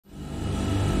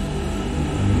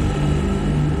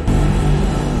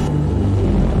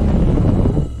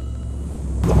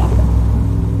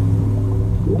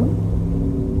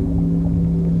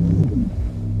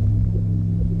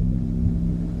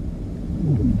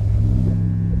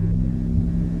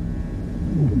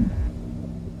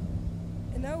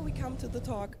to the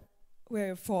talk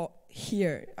we're for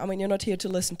here. I mean, you're not here to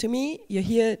listen to me, you're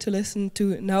here to listen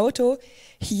to Naoto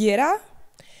Hieda.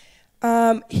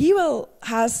 He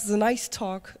has the nice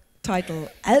talk title,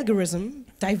 Algorithm,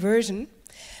 Diversion.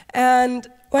 And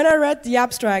when I read the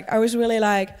abstract, I was really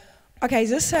like, okay,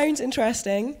 this sounds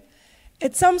interesting.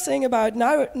 It's something about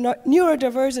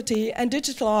neurodiversity and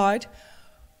digital art,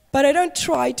 but I don't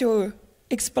try to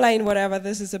explain whatever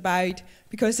this is about,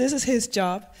 because this is his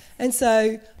job. And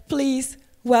so, please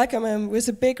welcome him with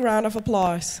a big round of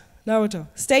applause. Naoto,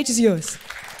 stage is yours.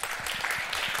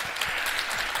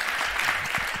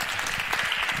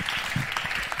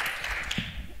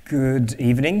 Good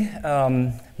evening.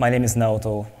 My name is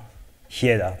Naoto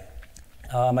Hieda.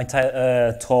 My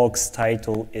talk's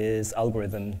title is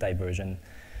Algorithm Diversion.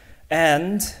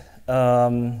 And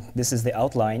this is the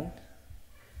outline.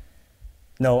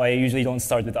 No, I usually don't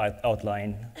start with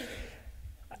outline.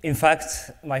 In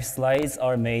fact, my slides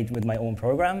are made with my own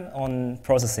program on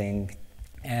processing,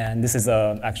 and this is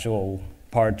an actual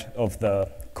part of the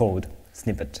code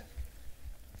snippet.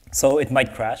 So it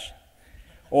might crash,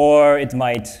 or it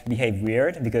might behave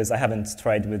weird, because I haven't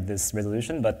tried with this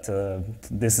resolution, but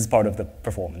this is part of the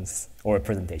performance or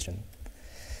presentation.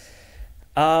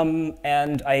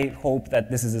 And I hope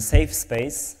that this is a safe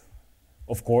space,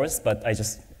 of course, but I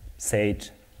just say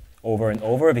it over and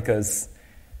over, because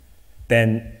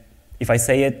then if I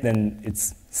say it, then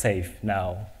it's safe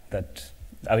now. That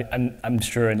I'm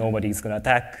sure nobody's going to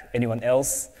attack anyone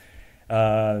else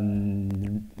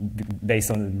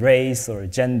based on race or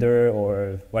gender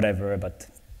or whatever, but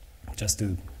just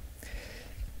to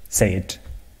say it.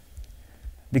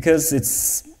 Because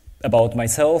it's about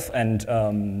myself, and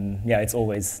yeah, it's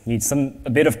always needs a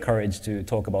bit of courage to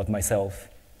talk about myself.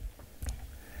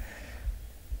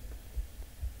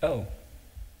 Oh.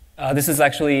 This is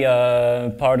actually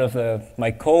part of my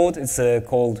code. It's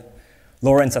called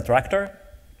Lorentz attractor.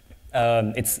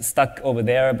 It's stuck over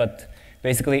there, but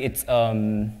basically it's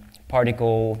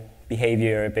particle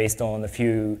behavior based on a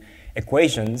few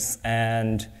equations.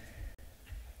 And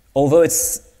although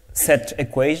it's set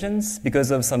equations because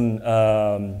of some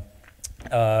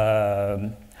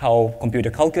how computer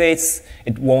calculates,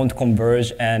 it won't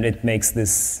converge, and it makes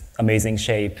this amazing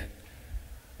shape.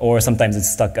 Or sometimes it's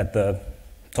stuck at the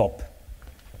top.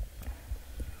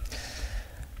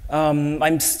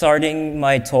 I'm starting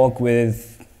my talk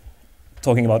with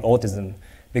talking about autism,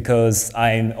 because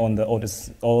I'm on the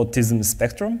autism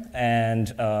spectrum,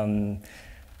 and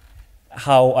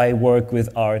how I work with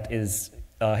art is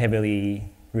heavily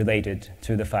related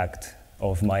to the fact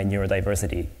of my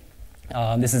neurodiversity.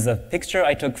 This is a picture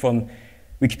I took from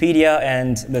Wikipedia,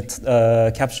 and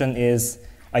the caption is,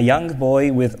 "A young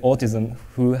boy with autism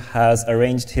who has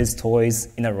arranged his toys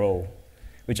in a row,"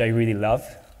 which I really love.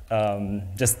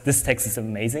 Just this text is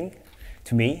amazing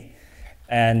to me,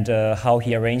 and how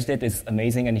he arranged it is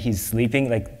amazing, and he's sleeping,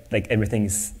 like everything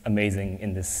is amazing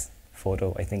in this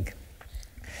photo, I think.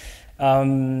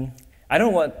 I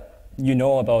don't know what you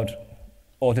know about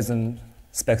autism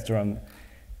spectrum.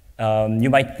 You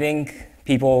might think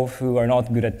people who are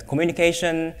not good at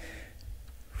communication,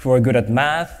 who are good at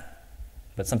math,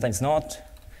 but sometimes not.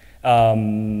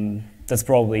 That's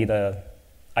probably the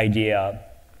idea.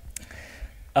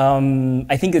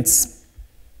 I think it's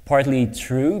partly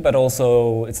true, but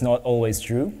also it's not always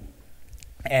true.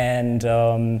 And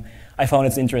I found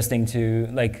it's interesting to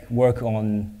work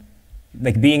on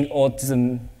being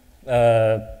autism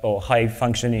or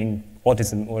high-functioning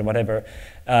autism or whatever,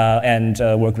 and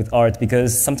work with art,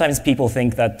 because sometimes people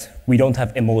think that we don't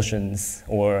have emotions,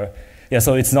 or yeah,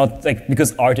 so it's not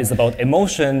because art is about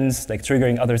emotions,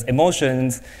 triggering others'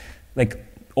 emotions,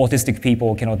 autistic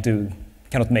people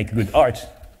cannot make good art,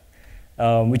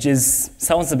 which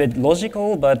sounds a bit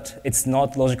logical, but it's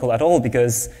not logical at all,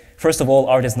 because first of all,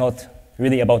 art is not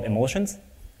really about emotions.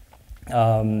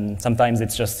 Sometimes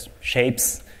it's just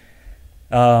shapes.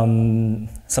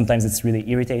 Sometimes it's really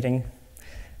irritating.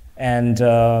 And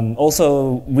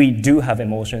also, we do have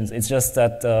emotions. It's just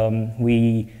that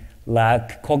we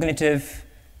lack cognitive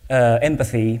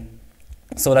empathy,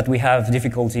 so that we have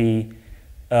difficulty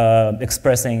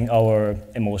expressing our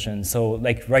emotions. So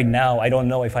right now, I don't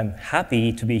know if I'm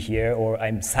happy to be here, or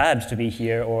I'm sad to be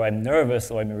here, or I'm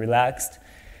nervous, or I'm relaxed.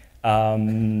 I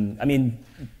mean,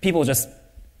 people just,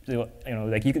 you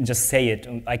can just say it.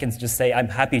 I can just say, I'm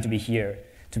happy to be here,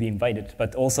 to be invited.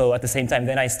 But also, at the same time,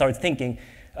 then I start thinking,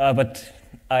 but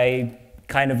I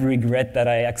kind of regret that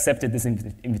I accepted this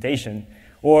invitation.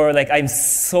 Or I'm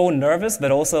so nervous,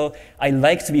 but also I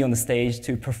like to be on the stage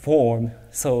to perform,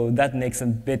 so that makes it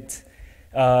a bit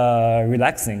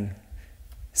relaxing.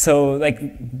 So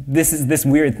this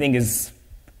weird thing is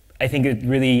I think it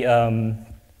really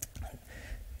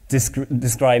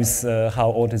describes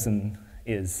how autism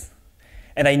is.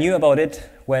 And I knew about it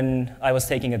when I was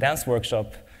taking a dance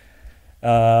workshop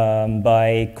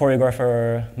by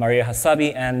choreographer Maria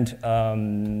Hasabi and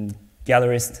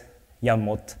gallerist Jan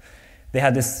Mott. They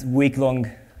had this week-long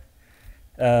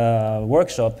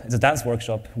workshop. It's a dance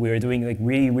workshop. We were doing like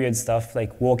really weird stuff,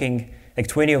 like walking, like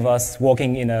 20 of us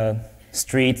walking in a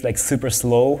street, like super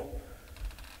slow.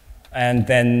 And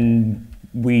then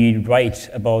we write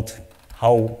about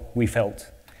how we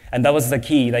felt. And that was the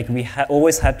key. Like we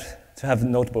always had to have a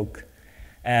notebook.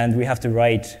 And we have to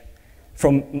write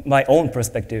from my own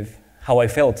perspective how I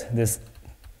felt this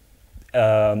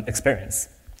experience.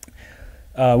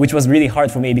 Which was really hard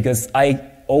for me because I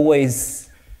always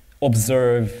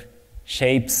observe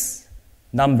shapes,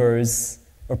 numbers,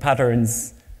 or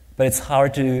patterns, but it's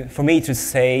hard for me to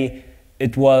say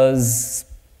it was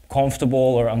comfortable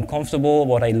or uncomfortable,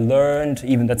 what I learned,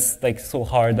 even that's like so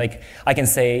hard. Like I can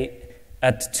say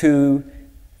at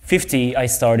 2:50 I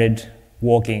started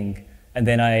walking, and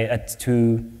then at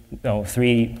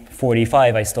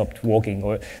 3:45 I stopped walking,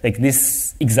 or like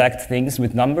these exact things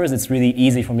with numbers. It's really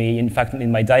easy for me. In fact,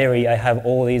 in my diary I have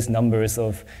all these numbers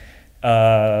of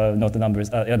the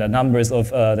numbers of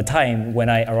the time when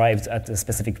I arrived at a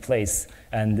specific place,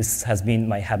 and this has been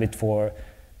my habit for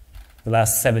the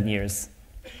last 7 years.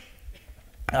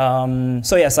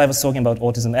 So yes, I was talking about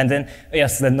autism, and then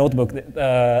yes, the notebook.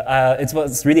 It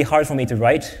was really hard for me to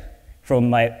write from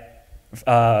my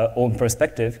own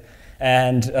perspective,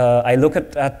 and I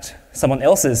looked at someone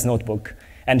else's notebook,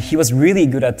 and he was really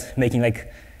good at making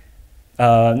like.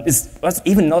 It's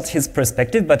even not his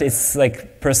perspective, but it's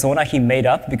like persona he made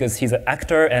up because he's an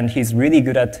actor and he's really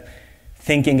good at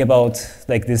thinking about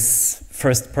like this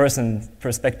first person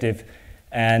perspective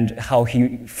and how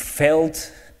he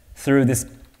felt through this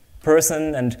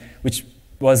person, and which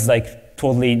was like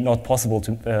totally not possible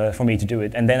for me to do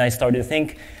it. And then I started to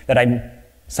think that I'm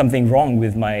something wrong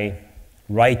with my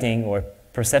writing or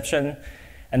perception.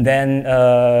 And then,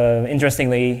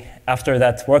 interestingly, after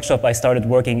that workshop, I started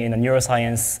working in a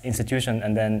neuroscience institution,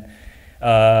 and then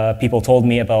people told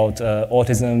me about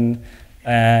autism,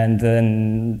 and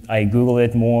then I Googled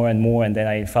it more and more, and then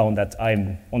I found that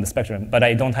I'm on the spectrum, but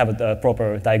I don't have a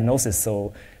proper diagnosis,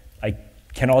 so I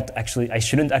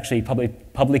shouldn't actually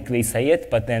publicly say it,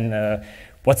 but then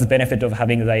what's the benefit of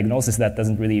having a diagnosis that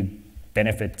doesn't really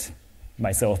benefit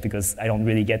myself, because I don't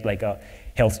really get like a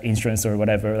health insurance or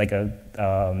whatever, like a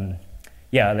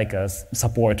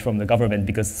support from the government,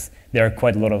 because there are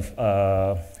quite a lot of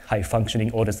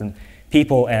high-functioning autism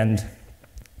people, and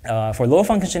for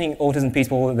low-functioning autism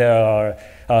people there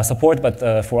are support, but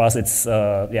for us it's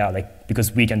like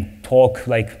because we can talk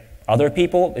like other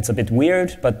people, it's a bit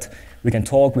weird, but we can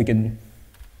talk, we can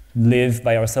live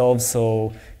by ourselves,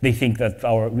 so they think that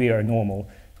we are normal.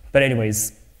 But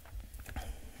anyways.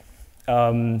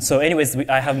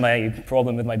 I have my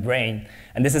problem with my brain,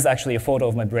 and this is actually a photo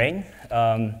of my brain,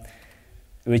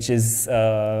 which is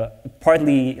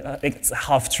partly, it's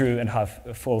half true and half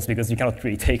false, because you cannot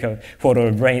really take a photo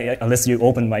of a brain unless you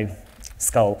open my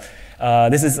skull.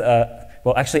 This is,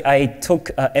 well, actually, I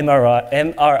took an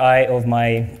MRI of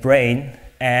my brain,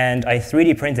 and I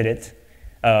 3D printed it.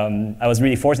 I was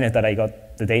really fortunate that I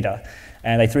got the data,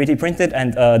 and I 3D printed,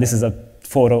 and this is a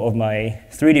photo of my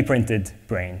 3D printed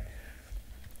brain.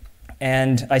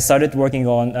 And I started working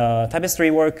on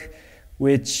tapestry work,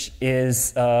 which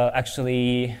is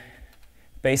actually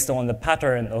based on the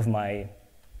pattern of my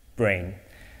brain.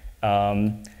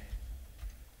 I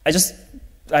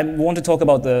want to talk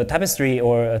about the tapestry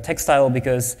or textile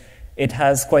because it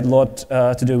has quite a lot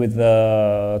to do with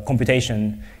the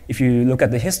computation. If you look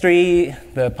at the history,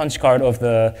 the punch card of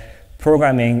the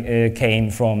programming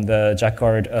came from the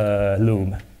Jacquard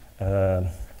loom.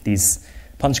 These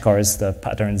punch cards, the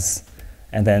patterns,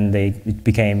 and then it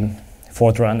became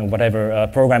Fortran or whatever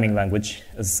programming language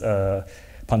as a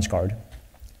punch card.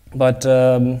 But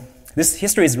this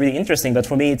history is really interesting, but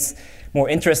for me it's more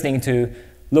interesting to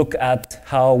look at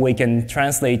how we can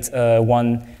translate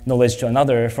one knowledge to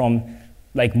another from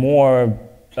like more,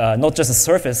 not just a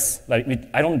surface, like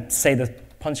I don't say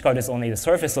that punch card is only the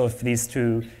surface of these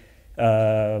two,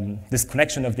 this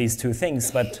connection of these two things,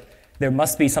 but there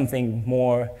must be something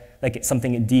more, like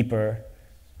something deeper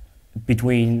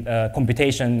between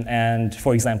computation and,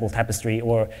 for example, tapestry,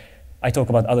 or I talk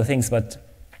about other things, but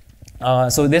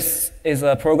so this is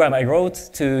a program I wrote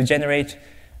to generate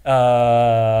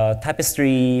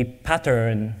tapestry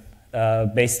pattern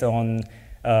based on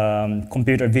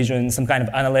computer vision, some kind of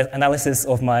analysis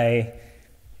of my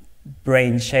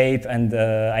brain shape, and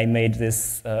I made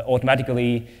this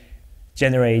automatically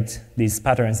generate these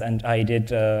patterns, and I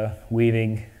did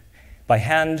weaving by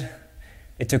hand.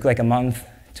 It took like a month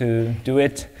to do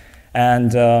it,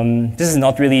 and this is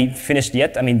not really finished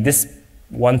yet. I mean, this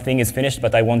one thing is finished,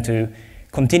 but I want to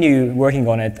continue working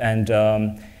on it and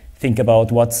think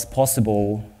about what's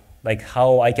possible, like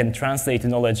how I can translate the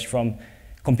knowledge from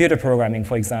computer programming,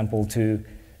 for example, to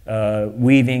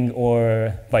weaving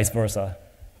or vice versa.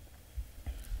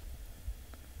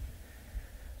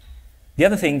 The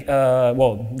other thing,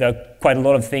 well, there are quite a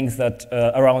lot of things that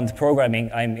around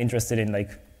programming I'm interested in,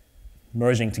 like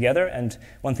merging together, and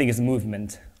one thing is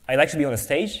movement. I like to be on a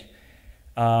stage,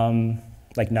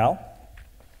 like now,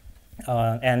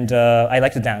 and I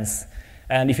like to dance.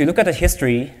 And if you look at the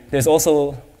history, there's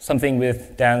also something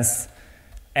with dance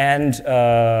and,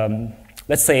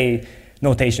 let's say,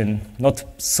 notation. Not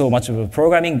so much of a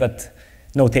programming, but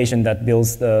notation that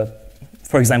builds the,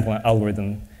 for example, an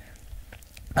algorithm.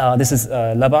 This is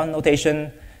Laban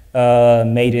notation,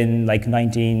 made in like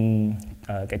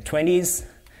 1920s.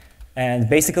 And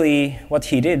basically, what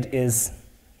he did is,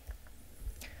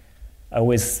 I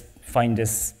always find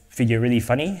this figure really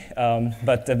funny,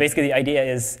 but basically the idea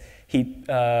is he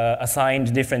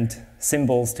assigned different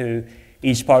symbols to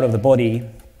each part of the body.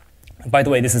 By the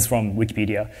way, this is from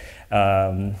Wikipedia.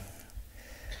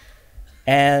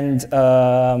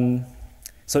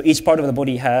 So each part of the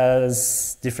body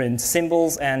has different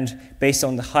symbols, and based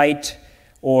on the height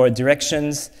or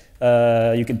directions,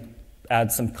 you can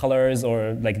add some colors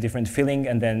or like different filling,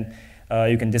 and then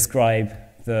you can describe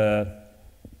the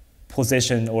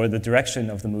position or the direction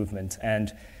of the movement.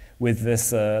 And with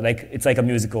this, like it's like a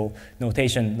musical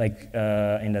notation, like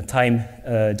in the time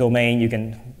domain, you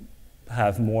can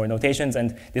have more notations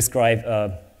and describe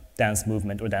a dance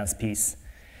movement or dance piece.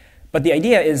 But the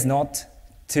idea is not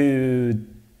to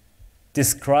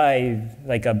describe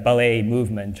like a ballet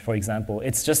movement, for example.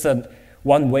 It's just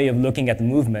one way of looking at the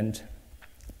movement.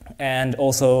 And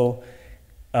also,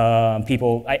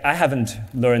 people, I haven't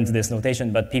learned this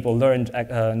notation, but people learned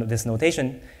this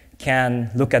notation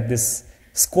can look at this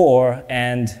score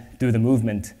and do the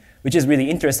movement, which is really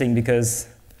interesting because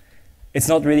it's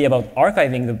not really about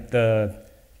archiving the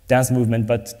dance movement,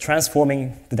 but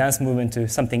transforming the dance movement to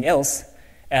something else.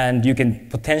 And you can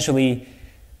potentially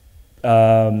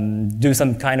do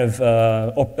some kind of,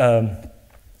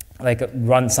 like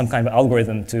run some kind of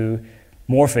algorithm to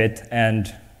morph it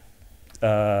and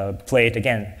play it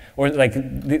again. Or like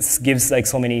this gives like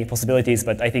so many possibilities,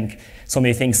 but I think so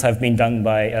many things have been done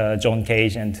by John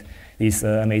Cage and these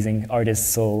amazing artists,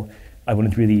 so I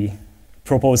wouldn't really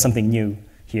propose something new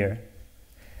here.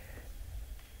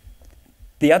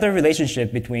 The other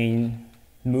relationship between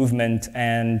movement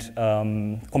and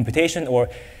computation or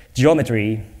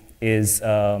geometry is,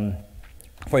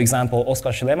 for example,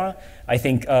 Oskar Schlemmer. I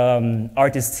think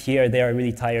artists here, they are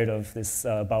really tired of this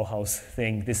Bauhaus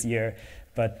thing this year.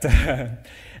 But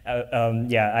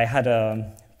yeah, I had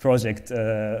a project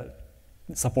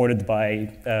supported by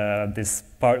this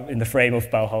part in the frame of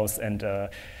Bauhaus and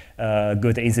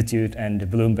Goethe Institute and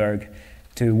Bloomberg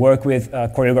to work with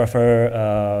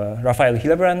choreographer Raphael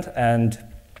Hillebrand and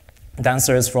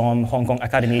dancers from Hong Kong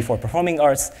Academy for Performing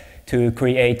Arts to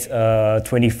create a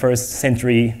 21st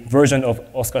century version of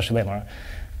Oskar Schlemmer.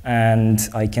 And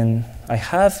I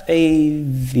have a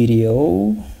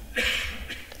video.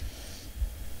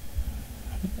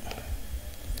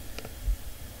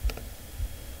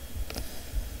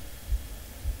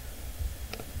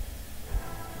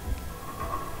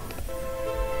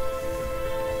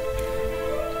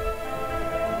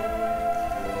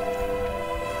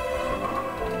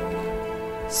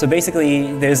 So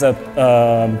basically, there's a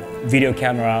video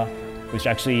camera which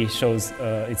actually shows,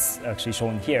 it's actually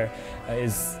shown here,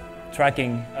 is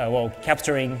tracking, well,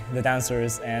 capturing the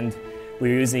dancers, and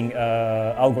we're using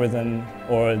algorithm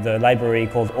or the library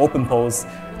called OpenPose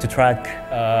to track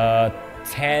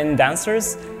 10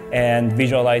 dancers and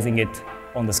visualizing it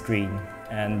on the screen.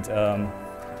 And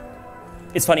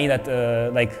it's funny that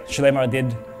like Schlemmer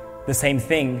did the same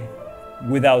thing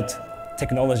without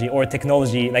technology, or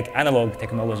technology like analog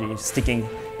technology, sticking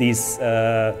these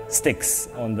sticks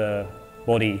on the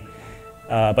body.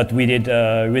 But we did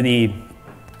really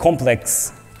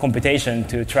complex computation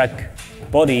to track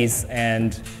bodies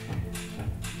and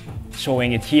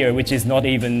showing it here, which is not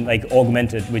even like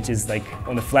augmented, which is like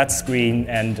on a flat screen,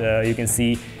 and you can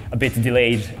see a bit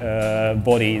delayed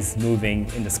bodies moving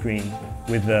in the screen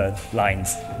with the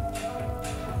lines.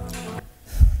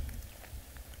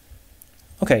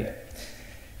 Okay.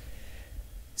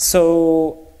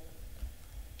 So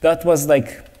that was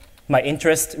like my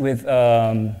interest with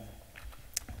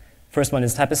First one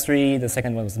is tapestry, the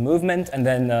second one was movement, and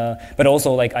then, but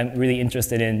also like I'm really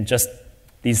interested in just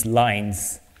these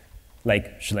lines,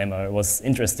 like Schlemmer was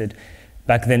interested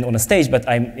back then on a stage, but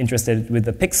I'm interested with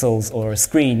the pixels or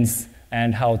screens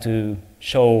and how to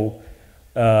show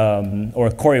or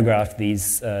choreograph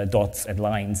these dots and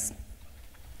lines.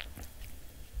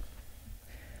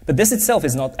 But this itself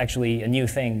is not actually a new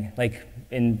thing. Like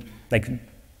in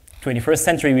 21st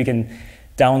century, we can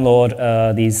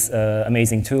download these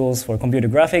amazing tools for computer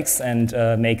graphics and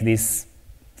make these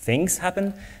things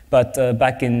happen. But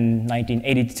back in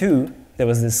 1982, there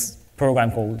was this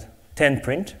program called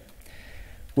 10print,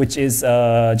 which is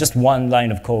just one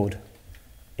line of code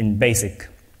in BASIC.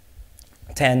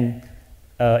 10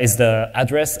 is the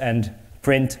address, and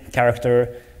print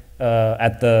character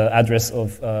at the address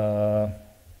of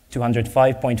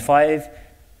 205.5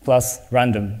 plus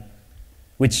random,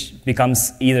 which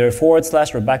becomes either / or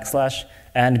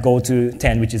 \, and go to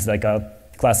 10, which is like a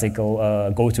classical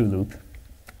go-to loop.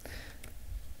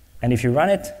 And if you run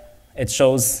it, it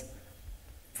shows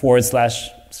 /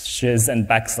 and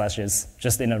backslashes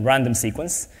just in a random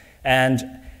sequence. And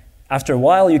after a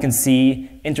while, you can see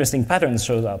interesting patterns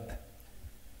show up.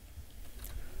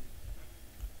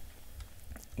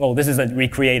 Well, this is a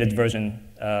recreated version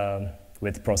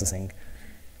with processing.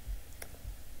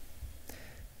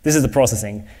 This is the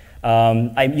processing.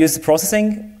 I use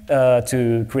processing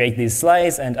to create these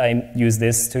slides, and I use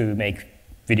this to make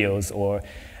videos, or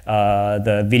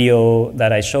the video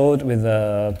that I showed with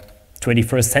the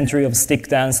 21st century of stick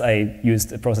dance, I used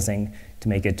the processing to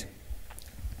make it.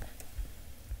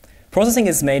 Processing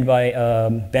is made by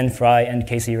Ben Fry and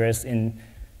Casey Reyes in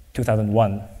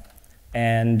 2001.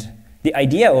 And the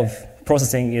idea of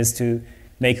processing is to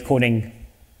make coding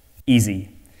easy.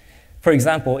 For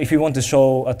example, if you want to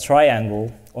show a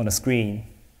triangle on a screen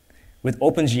with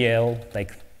OpenGL,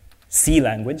 like C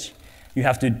language, you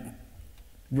have to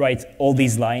write all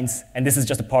these lines, and this is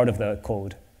just a part of the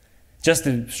code, just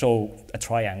to show a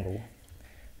triangle.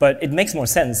 But it makes more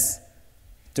sense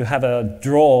to have a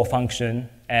draw function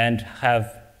and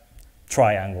have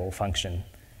triangle function.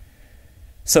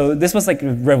 So this was like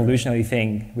a revolutionary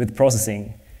thing with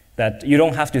processing, that you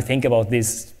don't have to think about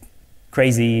these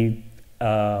crazy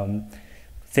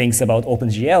things about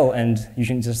OpenGL, and you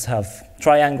can just have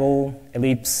triangle,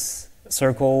 ellipse,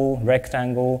 circle,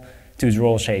 rectangle to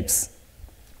draw shapes,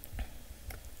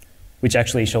 which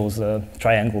actually shows a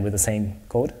triangle with the same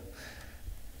code.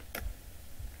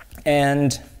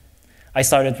 And I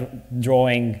started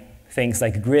drawing things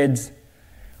like grids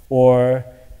or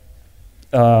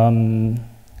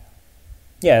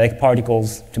like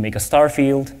particles to make a star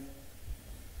field.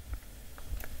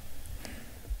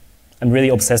 I'm really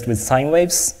obsessed with sine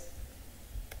waves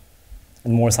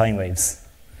and more sine waves.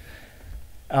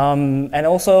 And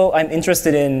also, I'm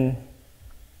interested in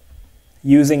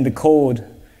using the code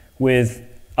with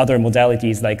other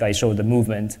modalities, like I showed the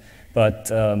movement, but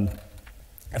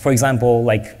for example,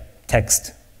 like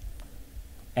text.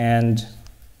 And,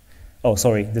 oh,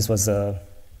 sorry, this was a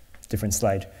different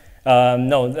slide.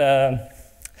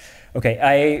 Okay,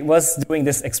 I was doing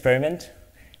this experiment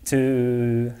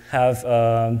to have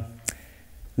a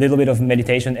little bit of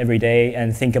meditation every day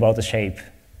and think about the shape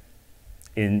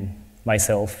in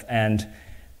myself. And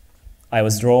I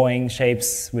was drawing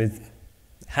shapes with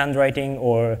handwriting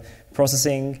or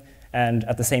processing, and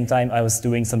at the same time I was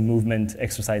doing some movement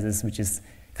exercises, which is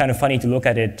kind of funny to look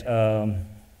at it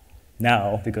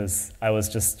now, because I was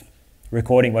just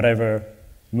recording whatever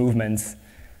movements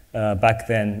back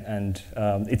then, and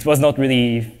it was not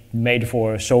really made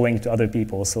for showing to other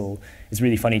people, so it's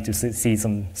really funny to see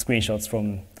some screenshots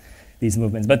from these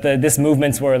movements. But these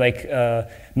movements were like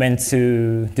meant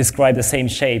to describe the same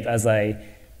shape as I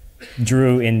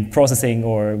drew in processing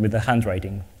or with the hand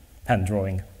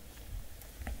drawing.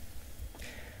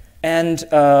 And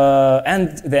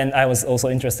then I was also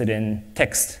interested in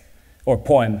text or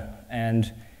poem.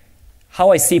 And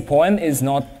how I see poem is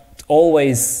not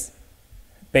always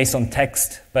based on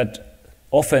text, but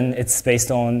often it's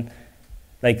based on,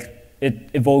 like, it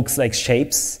evokes like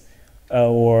shapes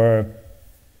or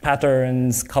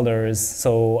patterns, colors.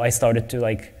 So I started to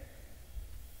like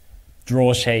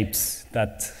draw shapes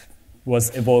that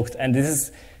was evoked. And this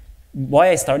is why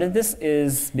I started this,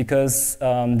 is because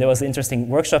there was an interesting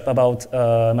workshop about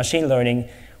machine learning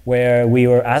where we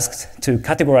were asked to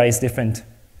categorize different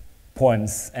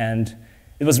poems, and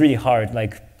it was really hard.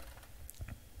 Like,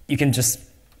 you can just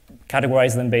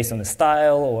categorize them based on the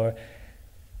style or,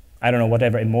 I don't know,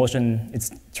 whatever emotion it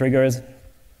triggers.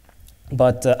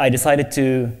 But I decided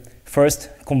to first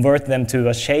convert them to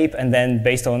a shape, and then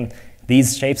based on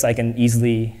these shapes, I can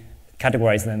easily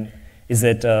categorize them Is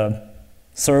it a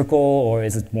circle, or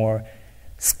is it more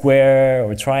square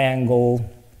or triangle?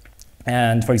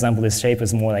 And for example, this shape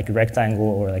is more like a rectangle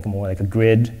or like more like a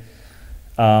grid.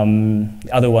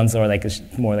 Other ones are like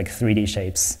more like 3D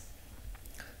shapes.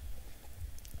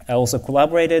 I also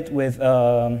collaborated with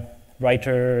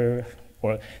writer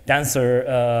or dancer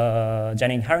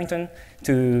Janine Harrington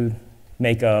to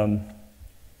make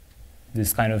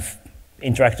this kind of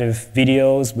interactive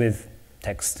videos with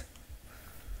text.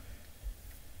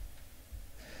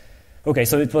 Okay,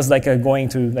 so it was like going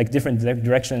to like different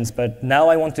directions, but now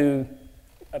I want to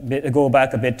go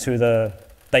back a bit to the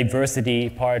diversity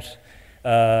part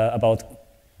about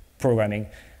programming.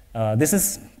 This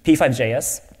is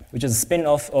P5.js, which is a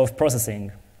spin-off of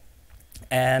processing.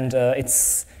 And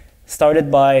it's started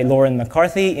by Lauren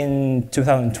McCarthy in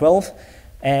 2012.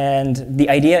 And the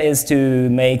idea is to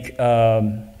make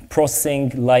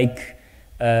processing like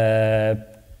a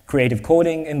creative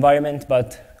coding environment,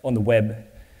 but on the web.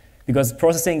 Because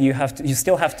processing, you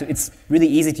still have to, it's really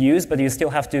easy to use, but you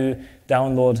still have to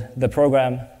download the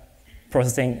program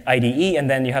processing IDE, and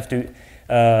then you have to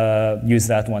use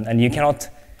that one. And you cannot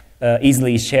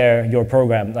easily share your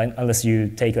program unless you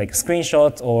take like a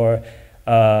screenshot or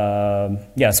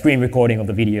screen recording of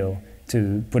the video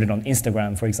to put it on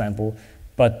Instagram, for example.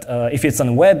 But if it's on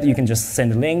the web, you can just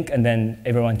send a link, and then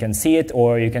everyone can see it,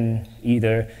 or you can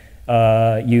either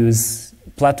use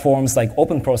platforms like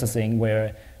open processing,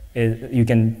 where you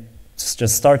can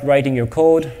just start writing your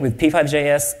code with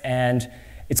P5.js, and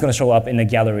it's going to show up in a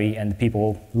gallery, and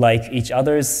people like each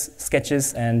other's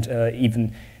sketches, and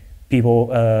even people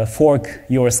fork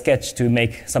your sketch to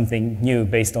make something new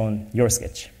based on your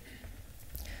sketch.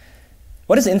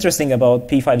 What is interesting about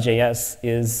P5.js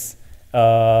is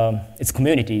its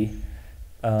community.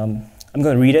 I'm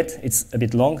going to read it. It's a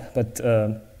bit long, but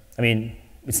I mean,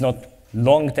 it's not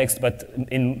long text, but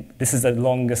this is the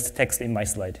longest text in my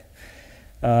slide.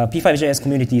 P5.js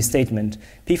community statement.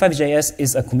 P5.js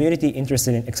is a community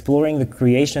interested in exploring the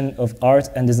creation of art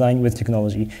and design with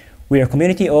technology. We are a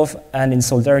community of and in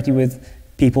solidarity with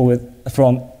people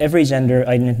from every gender,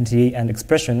 identity, and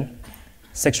expression,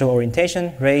 sexual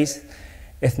orientation, race,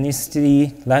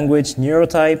 ethnicity, language,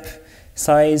 neurotype,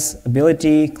 size,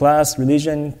 ability, class,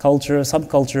 religion, culture,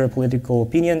 subculture, political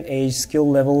opinion, age, skill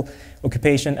level,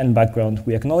 occupation, and background.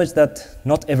 We acknowledge that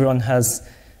not everyone has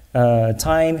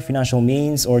time, financial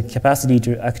means, or capacity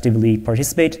to actively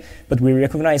participate, but we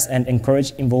recognize and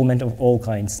encourage involvement of all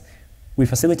kinds. We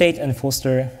facilitate and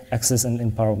foster access and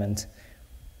empowerment.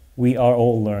 We are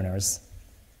all learners.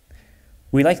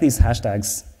 We like these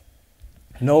hashtags.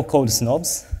 No code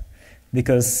snobs,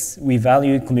 because we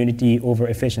value community over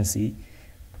efficiency.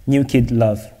 New kid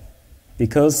love,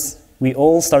 because we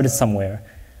all started somewhere.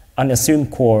 Unassuming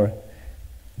core,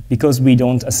 because we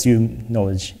don't assume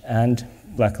knowledge. And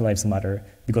Black Lives Matter,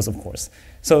 because of course.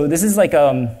 So this is like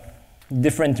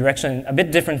different direction, a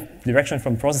bit different direction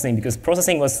from processing, because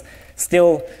processing was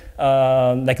still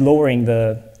like lowering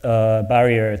the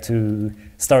barrier to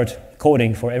start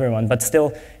coding for everyone, but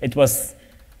still it was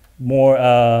more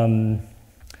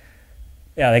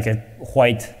like a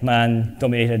white man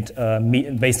dominated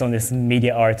based on this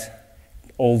media art,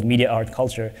 old media art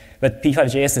culture. But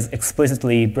P5.js is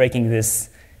explicitly breaking this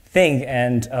thing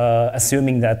and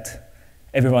assuming that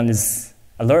everyone is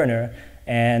a learner.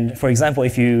 And for example,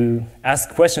 if you ask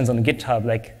questions on GitHub,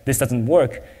 like this doesn't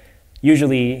work,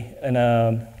 usually in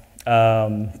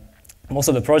most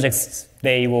of the projects,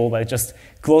 they will like just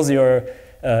close your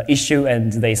issue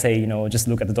and they say, just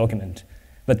look at the document.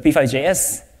 But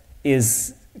P5.js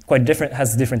is quite different,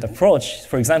 has a different approach.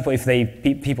 For example, if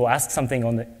people ask something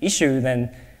on the issue,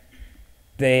 then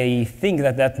they think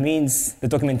that that means the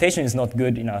documentation is not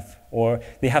good enough, or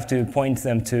they have to point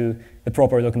them to the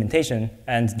proper documentation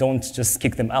and don't just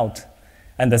kick them out.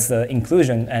 And that's the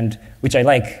inclusion, and which I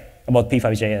like about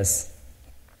P5.js.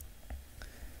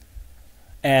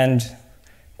 And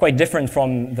quite different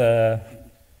from the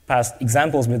past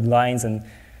examples with lines and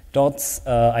dots,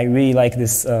 I really like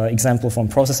this example from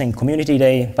Processing Community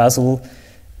Day, Basil,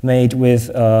 made with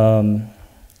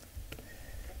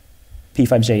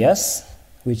P5.js,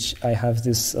 which I have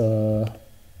this, well,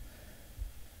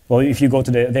 if you go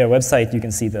to their website, you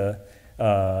can see the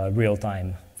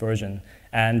real-time version.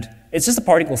 And it's just a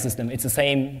particle system. It's the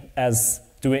same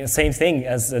thing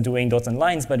as doing dots and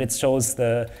lines, but it shows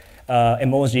the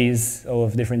emojis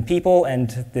of different people, and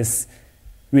this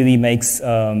really makes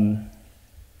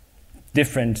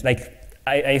different, like,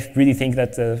 I really think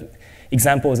that the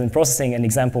examples in processing and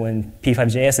example in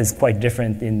P5.js is quite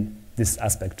different in this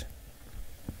aspect.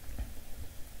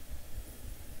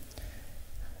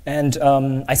 And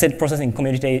I said Processing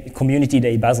Community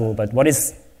Day Basel, but what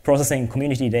is Processing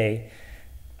Community Day?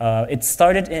 It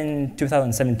started in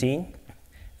 2017.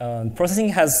 Processing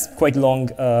has quite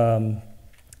long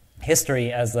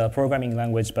history as a programming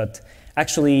language, but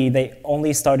actually they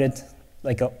only started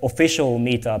like an official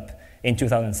meetup in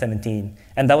 2017.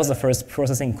 And that was the first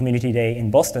Processing Community Day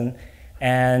in Boston.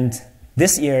 And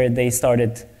this year they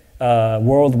started a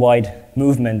worldwide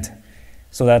movement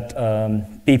so that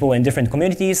people in different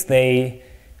communities, they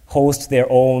host their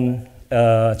own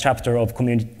chapter of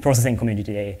Processing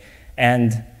Community Day.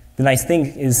 And the nice thing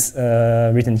is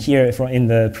written here in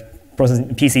the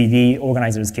PCD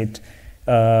organizers kit.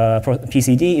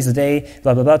 PCD is a day,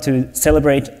 blah, blah, blah, to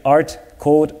celebrate art,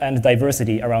 code, and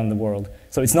diversity around the world.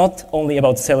 So it's not only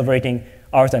about celebrating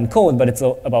art and code, but it's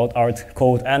about art,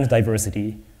 code, and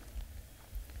diversity.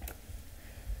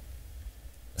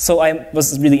 So I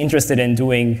was really interested in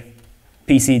doing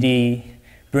PCD,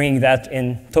 bringing that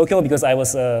in Tokyo, because I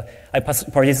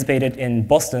participated in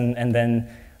Boston, and then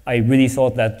I really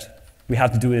thought that we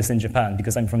have to do this in Japan,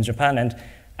 because I'm from Japan, and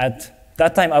at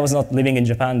that time I was not living in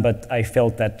Japan, but I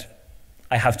felt that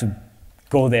I have to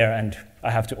go there and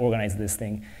I have to organize this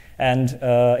thing. And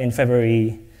in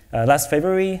February, last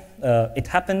February, it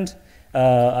happened.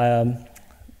 There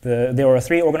were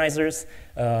 3 organizers,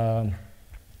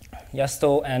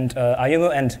 Yasto and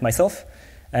Ayumu and myself,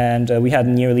 and we had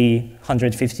nearly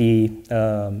 150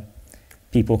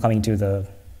 people coming to the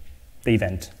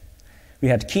event. We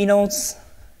had keynotes,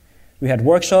 we had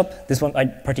workshop. This one I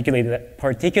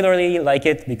particularly like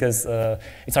it because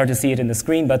it's hard to see it in the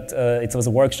screen, but it was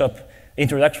a workshop,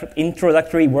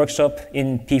 introductory workshop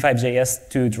in P5JS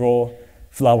to draw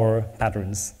flower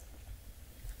patterns,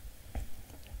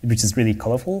 which is really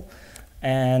colorful.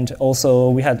 And also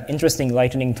we had interesting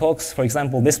lightning talks. For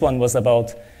example, this one was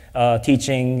about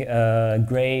teaching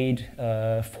grade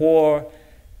 4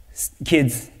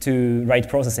 kids to write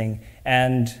processing.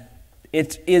 And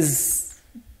it is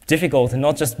difficult,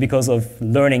 not just because of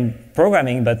learning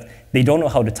programming, but they don't know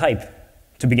how to type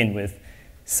to begin with.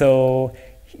 So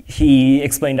he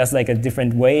explained us like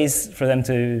different ways for them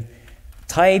to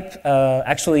type.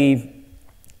 Actually,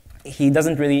 he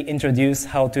doesn't really introduce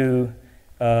how to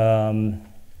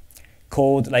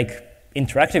code like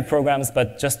interactive programs,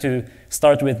 but just to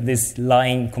start with these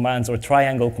line commands or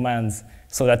triangle commands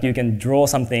so that you can draw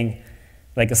something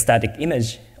like a static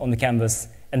image on the canvas,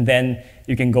 and then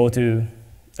you can go to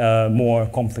more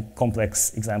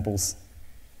complex examples.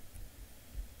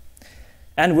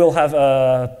 And we'll have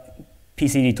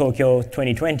PCD Tokyo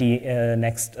 2020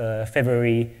 next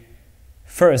February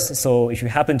 1st, so if you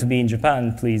happen to be in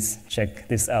Japan, please check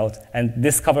this out. And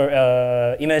this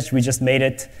cover image, we just made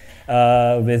it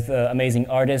with amazing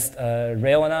artist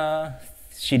Reona.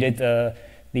 She did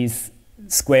these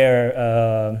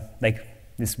square, like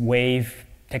this wave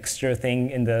texture thing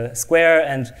in the square,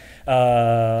 and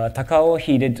Takao,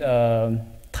 he did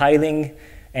tiling,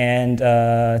 and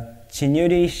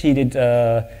Chinyuri, she did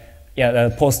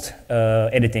post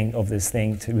editing of this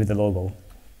thing with the logo.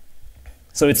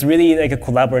 So it's really like a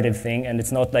collaborative thing, and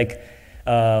it's not like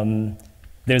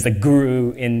there's a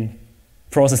guru in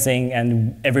processing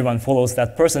and everyone follows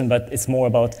that person, but it's more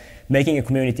about making a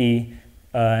community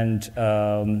and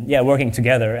working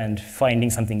together and finding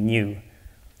something new.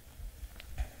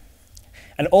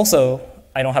 And also,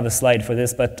 I don't have a slide for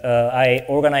this, but I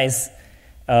organize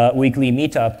a weekly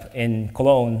meetup in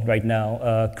Cologne right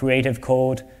now, Creative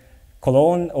Code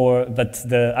Cologne, but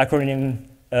the acronym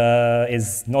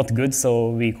is not good, so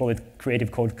we call it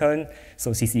Creative Code Köln,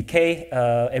 so CCK,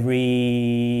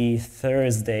 every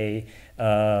Thursday.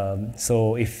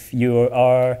 So if you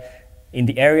are in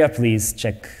the area, please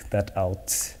check that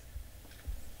out.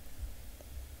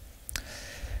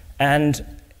 And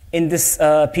in this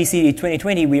PCD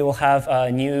 2020, we will have a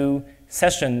new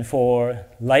session for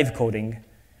live coding.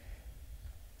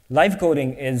 Live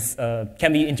coding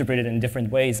can be interpreted in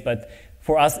different ways, but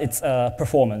for us, it's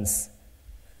performance.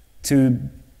 To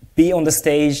be on the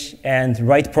stage and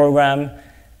write program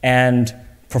and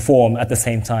perform at the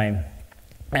same time.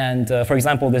 And for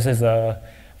example, this is a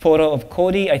photo of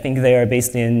Cody. I think they are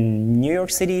based in New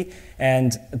York City,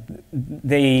 and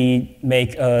they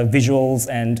make visuals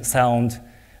and sound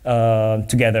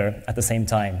together at the same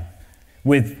time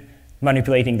with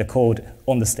manipulating the code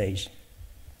on the stage.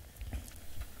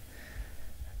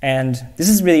 And this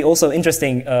is really also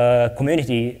interesting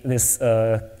community, this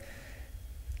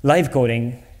live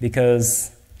coding,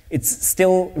 because it's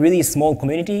still really a small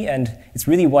community and it's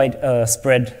really wide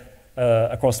spread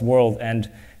across the world, and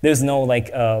there's no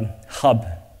like hub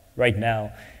right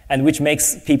now, and which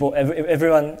makes people,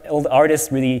 everyone, all the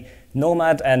artists really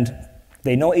nomad and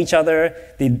They know each other,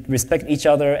 they respect each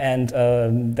other, and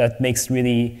that makes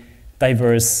really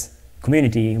diverse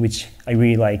community, which I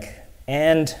really like.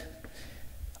 And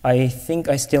I think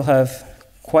I still have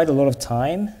quite a lot of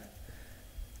time,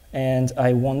 and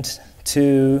I want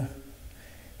to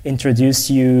introduce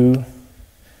you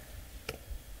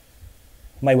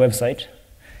my website.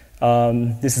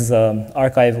 This is an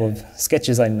archive of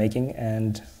sketches I'm making,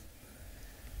 and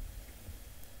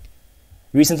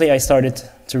recently I started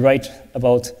to write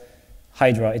about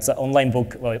Hydra. It's an online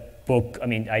book. Well, I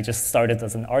mean, I just started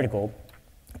as an article.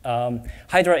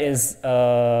 Hydra is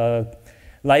a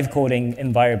live coding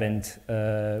environment,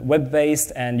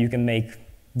 web-based, and you can make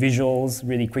visuals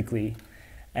really quickly.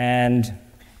 And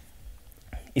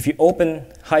if you open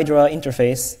Hydra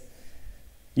interface,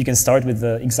 you can start with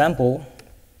the example.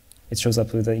 It shows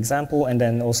up with the example, and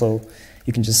then also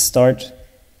you can just start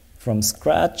from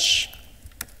scratch,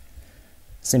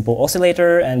 simple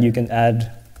oscillator, and you can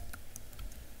add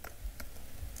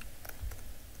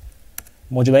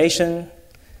modulation,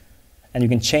 and you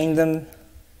can chain them,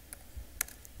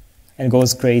 and it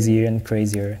goes crazier and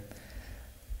crazier.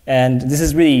 And this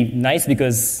is really nice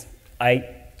because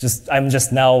I'm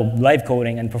just now live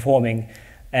coding and performing,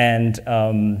 and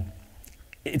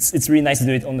it's really nice to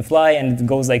do it on the fly, and it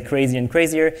goes like crazier and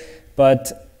crazier.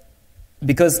 But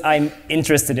because I'm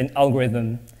interested in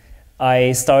algorithm,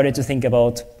 I started to think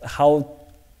about how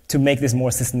to make this more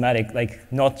systematic, like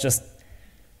not just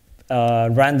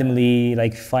randomly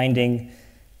like finding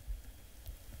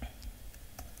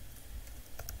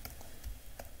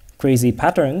crazy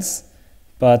patterns,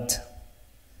 but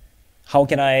how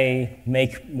can I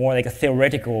make more like a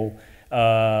theoretical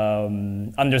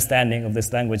understanding of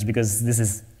this language, because this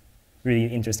is really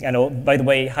interesting. And by the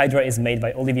way, Hydra is made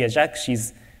by Olivia Jack.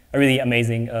 She's a really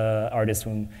amazing artist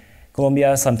from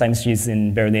Colombia. Sometimes she's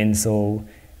in Berlin, so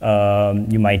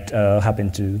you might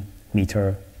happen to meet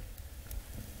her.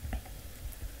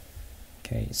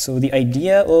 Okay, so the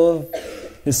idea of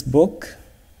this book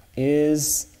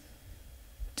is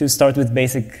to start with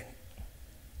basic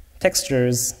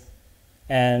textures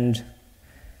and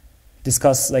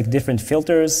discuss like different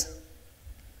filters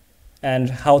and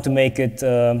how to make it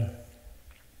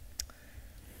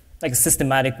like a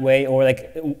systematic way, or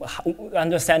like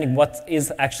understanding what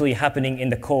is actually happening in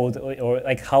the code, or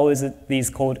like how is it these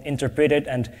code interpreted,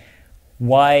 and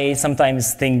why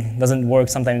sometimes thing doesn't work,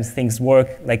 sometimes things work,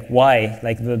 like why,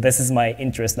 like this is my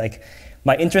interest. Like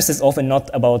my interest is often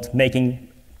not about making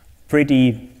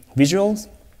pretty visuals,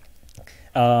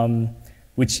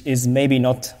 which is maybe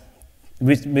not,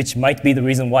 which might be the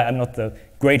reason why I'm not the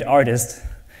great artist,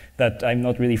 that I'm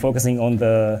not really focusing on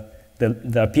the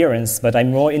appearance, but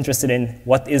I'm more interested in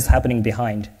what is happening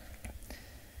behind.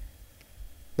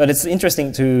 But it's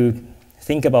interesting to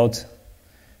think about,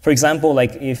 for example,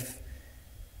 like if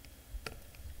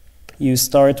you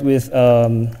start with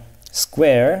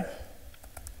square,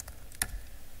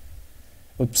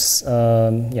 oops,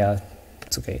 yeah,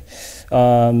 it's okay.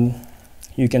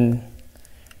 You can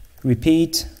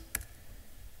repeat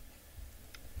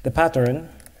the pattern,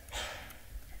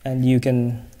 and you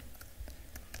can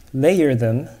layer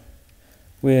them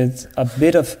with a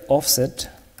bit of offset.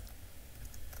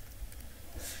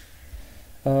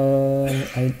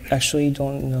 I actually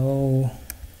don't know.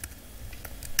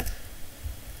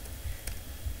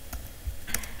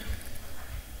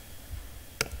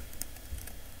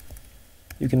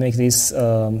 You can make these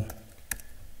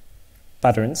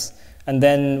patterns. And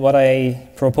then what I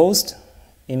proposed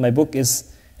in my book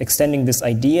is extending this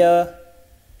idea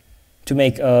to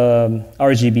make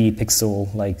RGB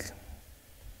pixel-like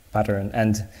pattern,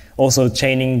 and also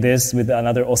chaining this with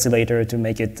another oscillator to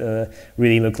make it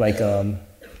really look like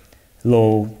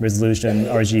low-resolution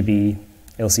RGB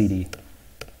LCD.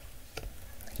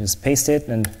 Just paste it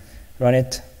and run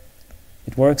it.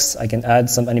 It works. I can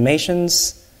add some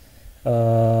animations.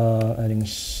 Adding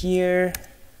here.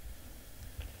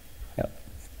 Yeah.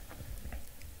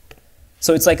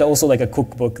 So it's like also like a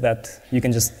cookbook that you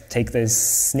can just take these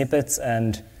snippets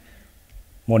and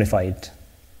modify it.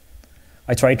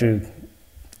 I try to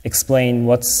explain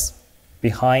what's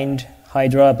behind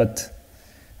Hydra, but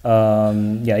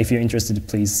yeah, if you're interested,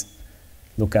 please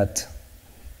look at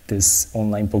this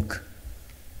online book.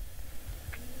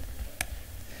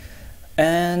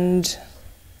 And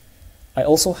I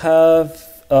also have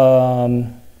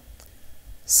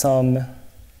some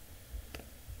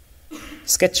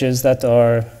sketches that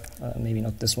are, maybe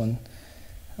not this one,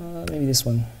 maybe this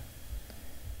one.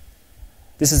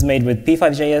 This is made with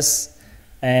P5.js,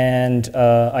 and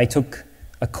I took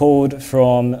a code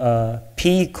from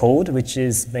P code, which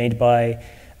is made by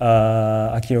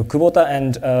Akiro Kubota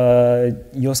and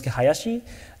Yosuke Hayashi.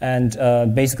 And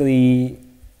basically,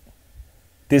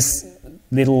 this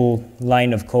little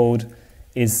line of code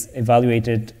is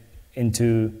evaluated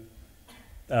into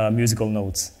musical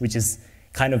notes, which is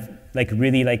kind of like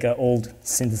really like an old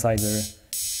synthesizer.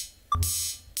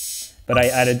 But I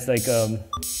added like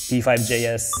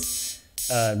P5.js,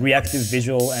 reactive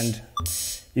visual, and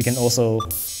you can also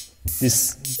you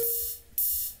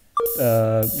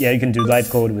can do live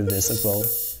code with this as well.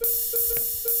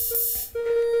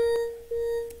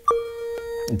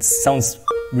 It sounds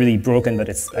really broken, but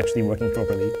it's actually working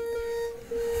properly.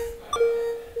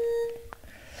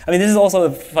 I mean, this is also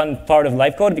a fun part of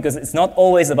live code because it's not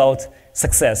always about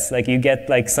success. Like you get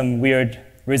like some weird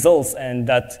results, and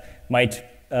that might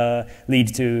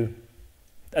lead to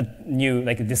a new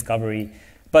like a discovery.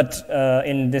 But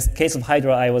in this case of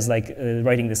Hydra, I was like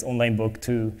writing this online book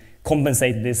to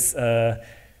compensate this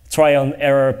trial and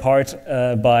error part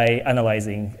by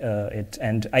analyzing it.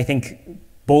 And I think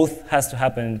both has to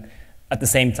happen at the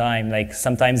same time. Like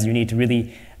sometimes you need to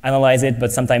really analyze it,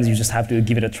 but sometimes you just have to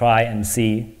give it a try and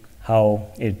see how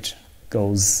it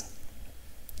goes.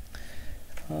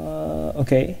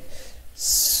 Okay,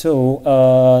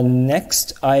 so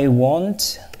next I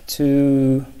want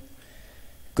to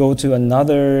go to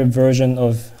another version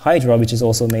of Hydra, which is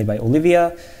also made by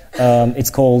Olivia. It's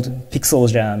called Pixel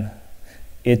Jam.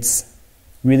 It's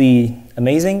really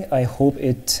amazing. I hope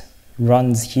it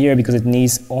runs here because it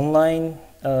needs online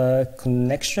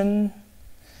connection.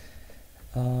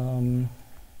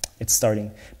 It's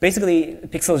starting. Basically,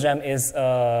 Pixel Jam is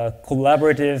a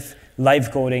collaborative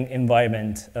live coding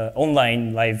environment,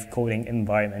 online live coding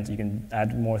environment. You can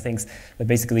add more things, but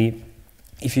basically,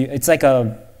 it's like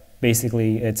a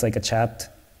chat.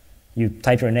 You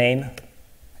type your name,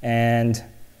 and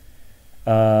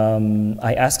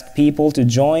I asked people to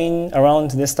join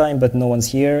around this time, but no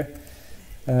one's here.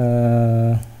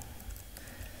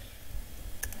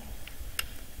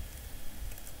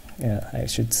 Yeah, I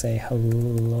should say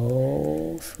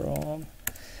hello from.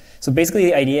 So basically,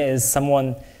 the idea is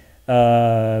someone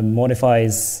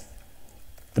modifies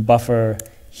the buffer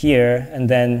here, and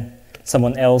then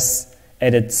someone else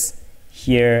edits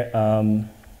here. I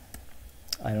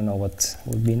don't know what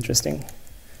would be interesting.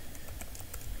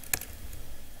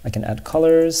 I can add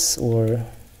colors, or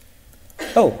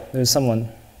oh, there's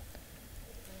someone.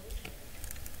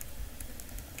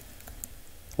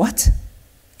 What?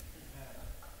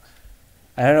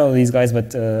 I don't know these guys,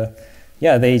 but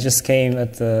yeah, they just came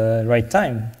at the right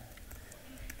time.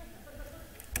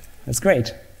 That's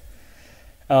great.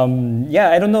 Yeah,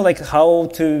 I don't know like how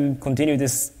to continue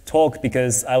this talk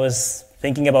because I was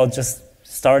thinking about just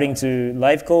starting to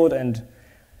live code, and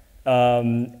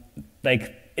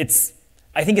like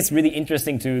I think it's really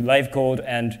interesting to live code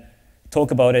and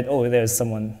talk about it. Oh, there's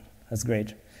someone. That's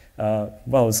great.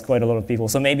 Well, it's quite a lot of people.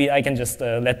 So maybe I can just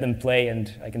let them play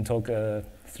and I can talk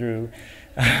through.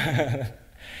 I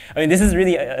mean, this is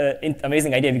really an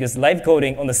amazing idea because live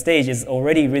coding on the stage is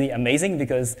already really amazing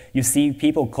because you see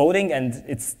people coding, and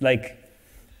it's like,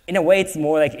 in a way, it's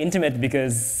more like intimate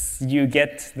because you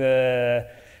get the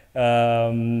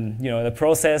the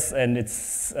process, and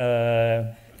it's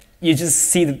you just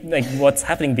see like what's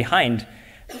happening behind,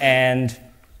 and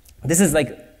this is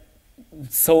like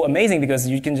so amazing because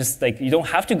you can just like, you don't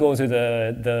have to go to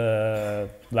the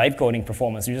live coding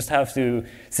performance. You just have to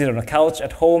sit on a couch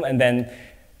at home, and then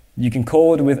you can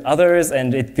code with others,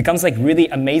 and it becomes like really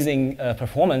amazing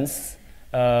performance.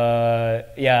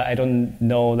 Yeah, I don't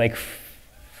know, like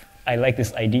I like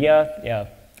this idea. Yeah,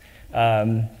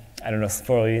 I don't know,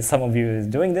 probably some of you is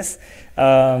doing this,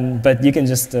 but you can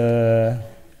just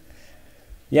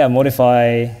yeah,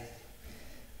 modify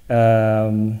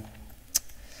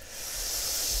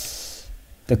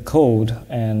the code,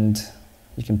 and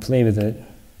you can play with it.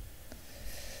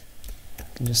 You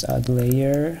can just add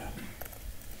layer.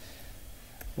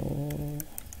 Oh.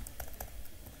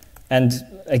 And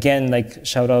again, like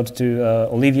shout out to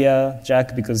Olivia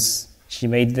Jack because she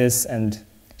made this and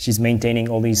she's maintaining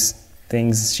all these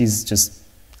things. She's just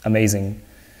amazing.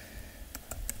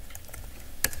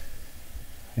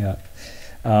 Yeah.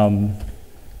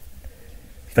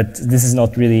 But this is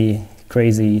not really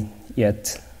crazy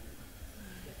yet.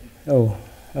 Oh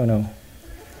no.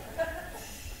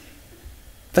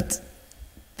 But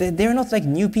they're not like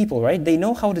new people, right? They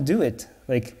know how to do it.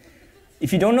 Like,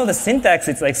 if you don't know the syntax,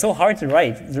 it's like so hard to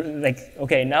write. Like,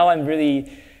 okay, now I'm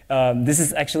really, this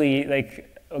is actually like,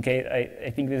 okay, I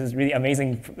think this is really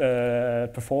amazing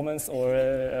performance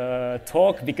or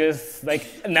talk because like,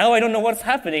 now I don't know what's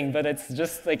happening, but it's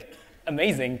just like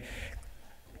amazing.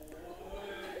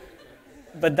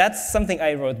 but that's something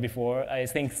I wrote before. I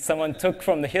think someone took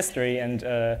from the history and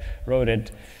wrote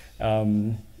it.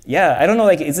 Yeah, I don't know.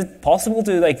 Like, is it possible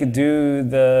to like do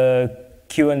the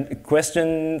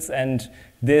questions and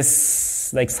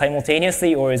this like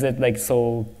simultaneously, or is it like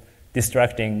so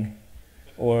distracting?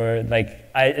 Or like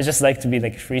I just like to be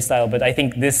like freestyle, but I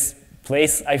think this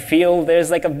place, I feel there's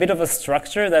like a bit of a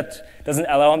structure that doesn't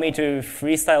allow me to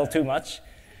freestyle too much.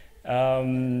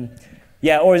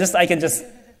 Yeah, or just I can just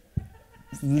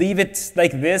leave it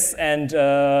like this and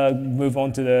move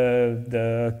on to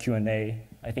the Q&A.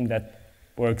 I think that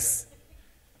works.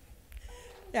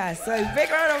 Yeah, so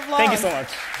big round of applause. Thank you so much.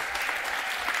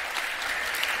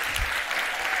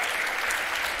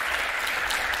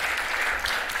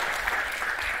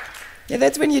 Yeah,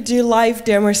 that's when you do live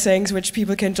demo things, which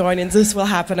people can join in. This will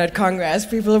happen at Congress.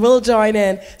 People will join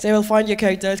in. They will find your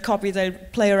code, they'll copy, they'll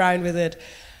play around with it.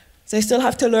 They still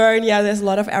have to learn. Yeah, there's a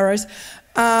lot of errors.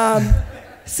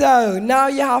 So now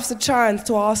you have the chance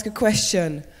to ask a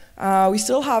question. We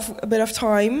still have a bit of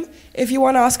time. If you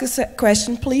want to ask a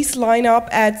question, please line up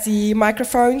at the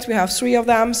microphones. We have 3 of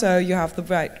them, so you have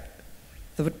the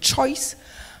choice.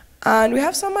 And we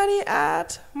have somebody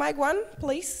at mic 1.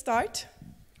 Please start.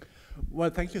 Well,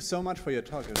 thank you so much for your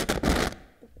talk. It was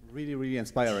really, really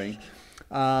inspiring.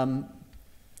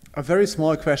 A very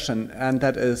small question, and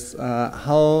that is,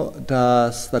 how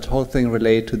does that whole thing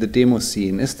relate to the demo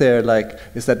scene? Is that like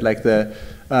the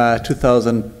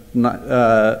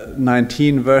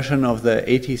 2019 version of the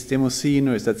 80s demo scene,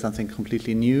 or is that something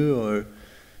completely new, or,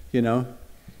 you know?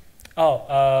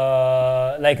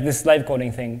 Oh, like this live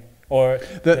coding thing? Or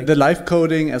the live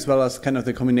coding, as well as kind of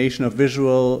the combination of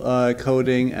visual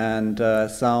coding and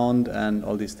sound and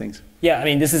all these things. Yeah, I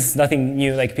mean, this is nothing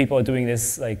new. Like, people are doing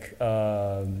this like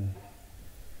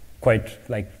quite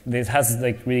like, this has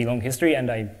like really long history,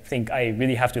 and I think I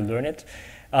really have to learn it.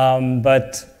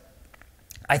 But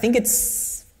I think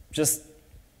it's just,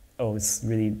 oh, it's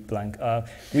really blank.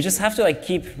 We just have to like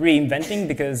keep reinventing,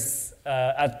 because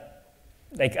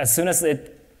as soon as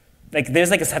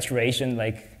there's like a saturation,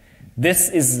 like. This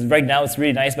is, right now, it's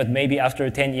really nice, but maybe after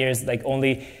 10 years, like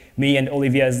only me and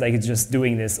Olivia is like just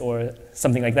doing this or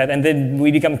something like that. And then we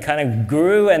become kind of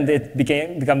guru, and it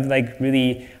become like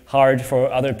really hard for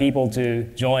other people to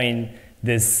join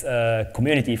this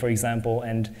community, for example.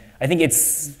 And I think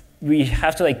we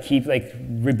have to like keep like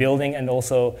rebuilding, and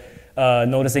also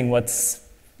noticing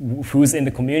who's in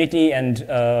the community. And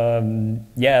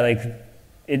yeah, like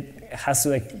it has to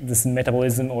like this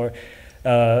metabolism, or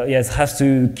it has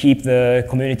to keep the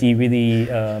community really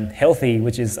healthy,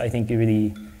 which is, I think,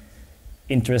 really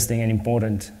interesting and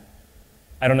important.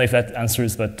 I don't know if that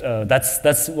answers, but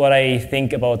that's what I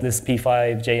think about this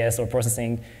P5JS or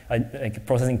processing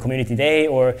community day,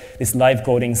 or this live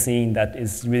coding scene that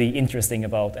is really interesting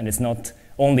about, and it's not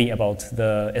only about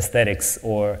the aesthetics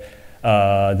or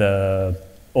the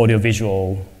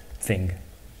audiovisual thing.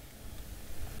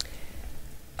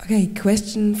 Okay,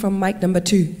 question from mic number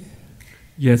 2.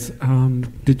 Yes,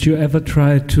 did you ever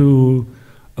try to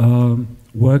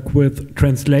work with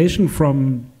translation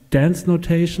from dance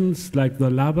notations, like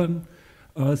the Laban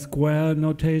square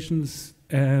notations,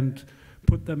 and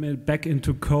put them back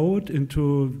into code,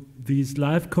 into these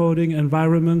live coding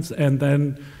environments, and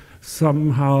then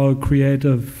somehow create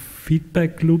a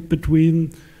feedback loop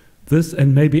between this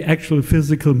and maybe actual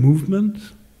physical movement?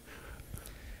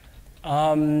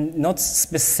 Not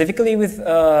specifically with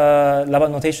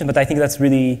Laban notation, but I think that's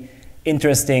really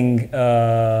interesting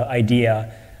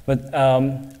idea. But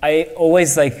I'm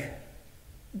always a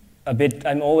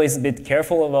bit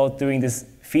careful about doing this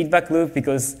feedback loop,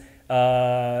 because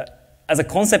as a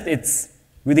concept, it's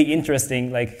really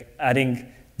interesting, like adding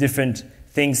different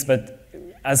things. But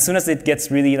as soon as it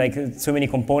gets really like so many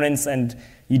components, and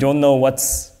you don't know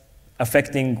what's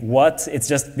affecting what, it's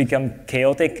just become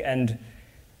chaotic. And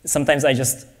sometimes I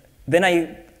was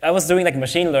doing like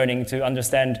machine learning to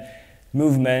understand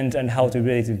movement and how to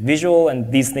relate to visual,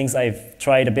 and these things I've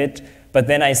tried a bit, but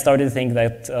then I started to think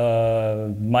that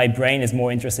my brain is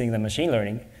more interesting than machine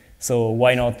learning. So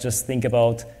why not just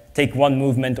take one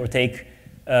movement, or take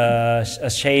a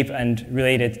shape and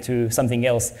relate it to something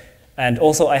else. And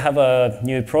also I have a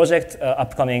new project,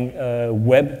 upcoming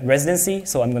web residency,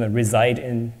 so I'm going to reside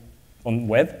on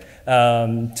web.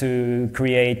 To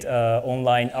create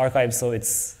online archives, so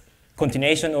it's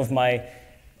continuation of my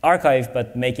archive,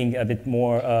 but making a bit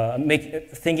more,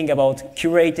 thinking about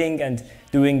curating and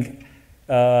doing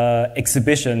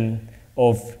exhibition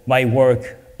of my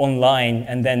work online,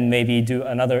 and then maybe do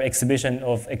another exhibition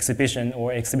of exhibition,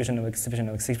 or exhibition of exhibition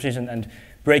of exhibition, and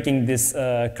breaking this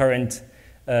current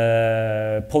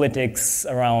politics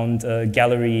around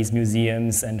galleries,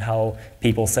 museums, and how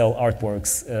people sell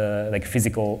artworks like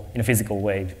in a physical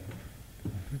way.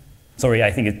 Sorry,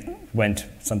 I think it went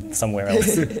somewhere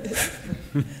else.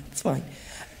 It's fine.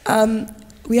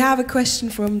 We have a question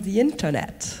from the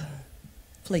internet.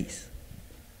 Please.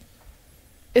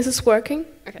 Is this working?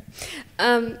 Okay.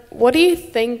 What do you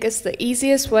think is the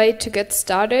easiest way to get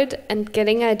started and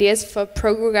getting ideas for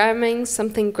programming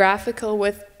something graphical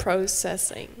with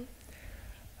processing?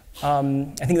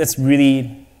 I think that's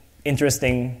really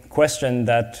interesting question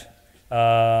that,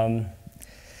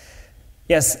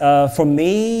 yes, for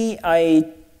me, I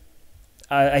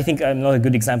think I'm not a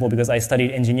good example because I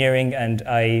studied engineering and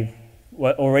I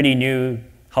already knew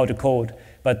how to code.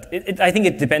 But I think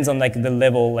it depends on like the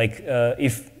level. Like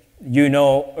if you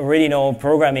already know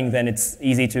programming, then it's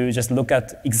easy to just look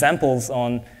at examples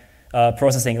on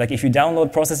processing. Like if you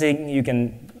download processing, you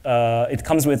can. It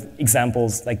comes with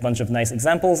examples, like a bunch of nice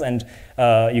examples, and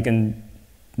you can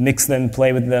mix them,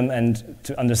 play with them, and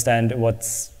to understand what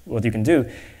you can do.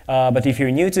 But if you're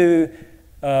new to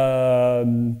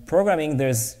programming,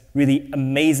 there's really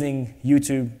amazing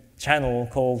YouTube channel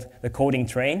called The Coding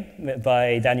Train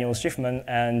by Daniel Schiffman,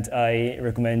 and I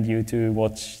recommend you to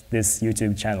watch this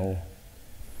YouTube channel.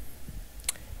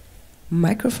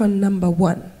 Microphone number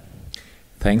 1.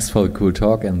 Thanks for the cool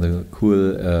talk and the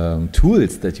cool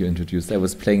tools that you introduced. I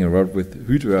was playing around with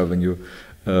Hydra when you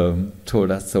told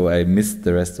us, so I missed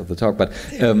the rest of the talk. But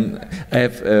I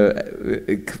have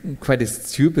quite a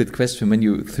stupid question. When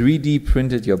you 3D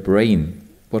printed your brain,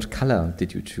 what color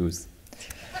did you choose?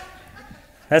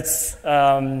 That's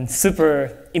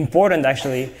super important,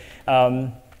 actually,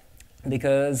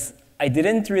 because I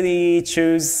didn't really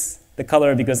choose the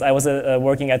color because I was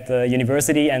working at the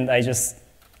university and I just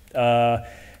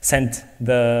sent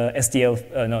the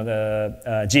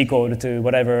the G code to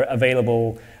whatever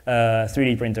available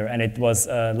 3D printer, and it was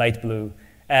light blue.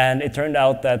 And it turned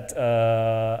out that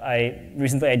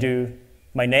recently I do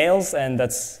my nails, and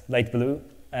that's light blue,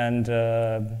 and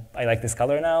I like this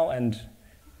color now, and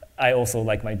I also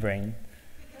like my brain,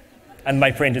 and my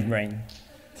printed brain.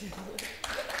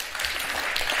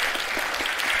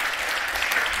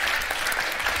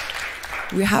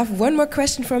 We have one more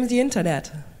question from the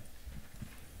internet.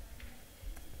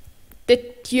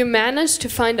 Did you manage to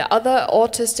find other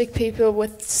autistic people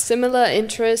with similar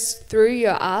interests through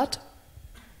your art?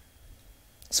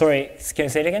 Sorry, can you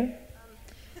say it again?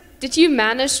 Did you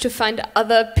manage to find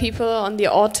other people on the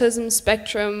autism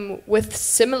spectrum with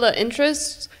similar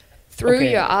interests through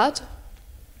your art?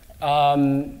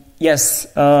 Yes,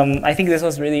 I think this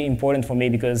was really important for me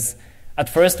because at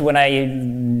first when I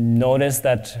noticed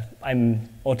that I'm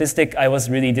autistic, I was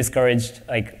really discouraged,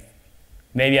 like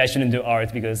maybe I shouldn't do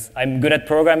art because I'm good at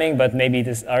programming, but maybe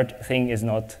this art thing is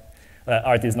not,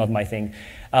 art is not my thing.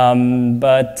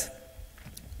 But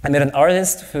I met an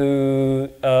artist who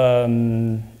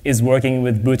is working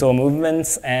with brutal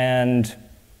movements and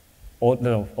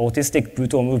autistic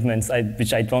brutal movements,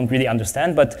 which I don't really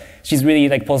understand, but she's really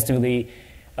like positively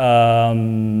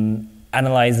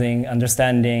analyzing,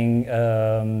 understanding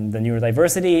the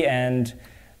neurodiversity, and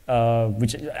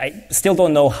which I still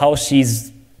don't know how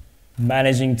she's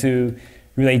managing to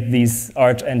relate these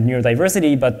art and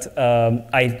neurodiversity, but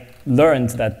I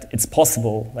learned that it's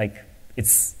possible, like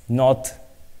it's not,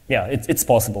 yeah, it's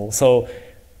possible. So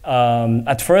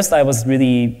at first I was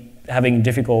really having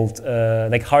difficult,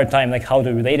 like hard time, like how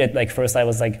to relate it. Like first I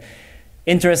was like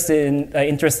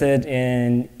interested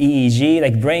in EEG,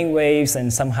 like brain waves,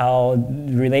 and somehow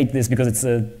relate this because it's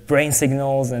brain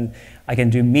signals, and I can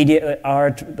do media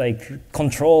art like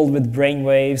controlled with brain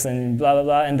waves and blah blah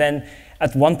blah. And then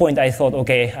at one point I thought,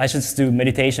 okay, I should just do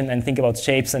meditation and think about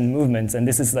shapes and movements, and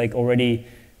this is like already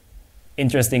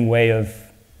interesting way of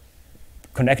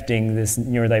connecting this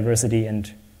neurodiversity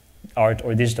and art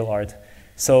or digital art.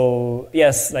 So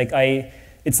yes, like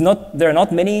there are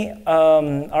not many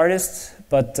artists,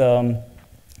 but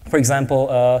for example,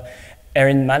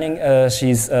 Erin Manning,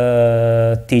 she's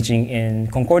teaching in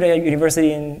Concordia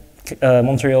University in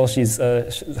Montreal.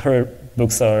 Her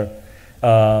books are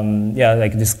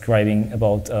like describing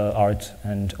about art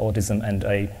and autism, and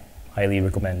I highly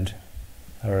recommend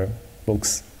her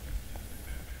books.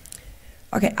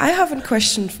 Okay, I have a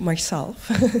question for myself.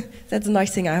 That's a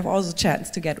nice thing. I have also a chance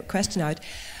to get a question out.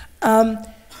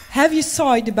 Have you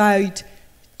thought about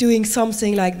doing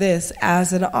something like this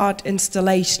as an art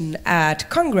installation at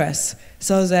Congress,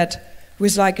 so that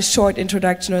with like a short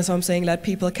introduction or something that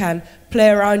people can play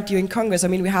around during Congress? I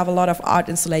mean, we have a lot of art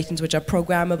installations which are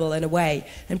programmable in a way,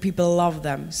 and people love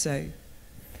them. So,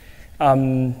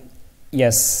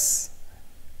 yes.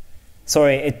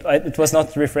 sorry, it was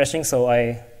not refreshing, so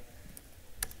I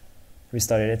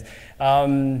restarted it.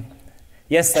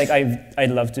 Yes, like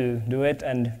I'd love to do it,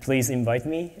 and please invite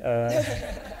me.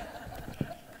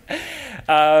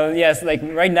 Yes, like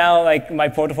right now, like my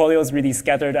portfolio is really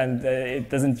scattered, and it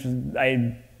doesn't.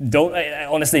 I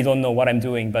honestly don't know what I'm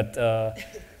doing, but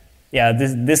yeah,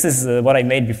 this is what I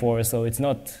made before, so it's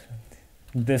not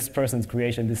this person's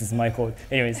creation. This is my code.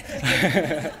 Anyways,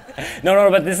 no,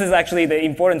 but this is actually the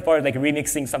important part, like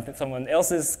remixing someone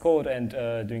else's code and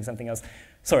doing something else.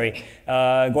 Sorry,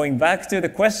 going back to the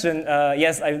question,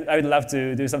 yes, I would love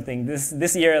to do something.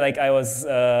 This year, like I was,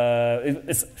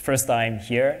 it's first time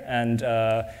here, and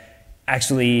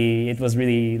actually it was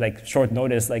really like short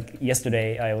notice. Like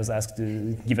yesterday, I was asked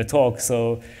to give a talk,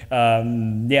 so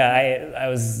yeah, I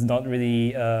was not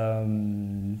really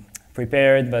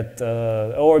prepared, but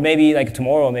or maybe like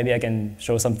tomorrow, maybe I can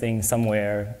show something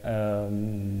somewhere.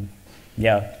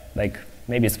 Yeah, like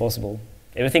maybe it's possible.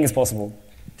 Everything is possible.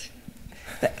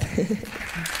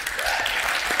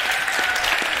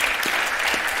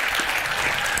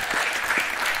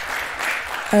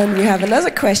 And we have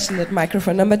another question at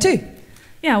microphone number 2.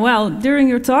 Yeah, well, during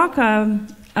your talk,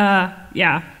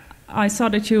 yeah, I saw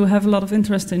that you have a lot of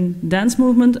interest in dance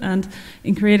movement and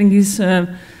in creating these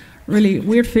really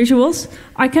weird visuals.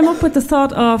 I came up with the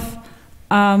thought of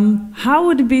how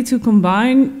would it be to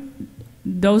combine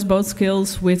those both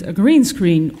skills with a green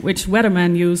screen, which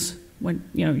weathermen use when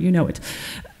you know it.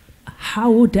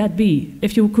 How would that be?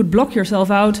 If you could block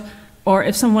yourself out, or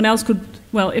if someone else could,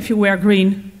 well, if you wear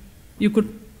green, you could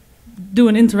do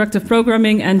an interactive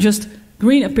programming and just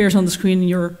green appears on the screen and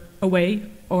you're away,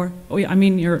 or I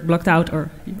mean you're blocked out, or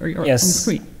you're yes. on the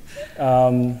screen.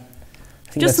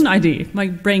 Just an idea. My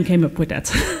brain came up with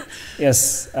that.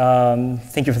 Yes,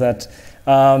 thank you for that.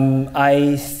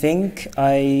 I think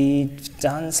I've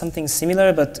done something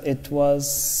similar, but it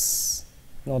was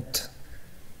not.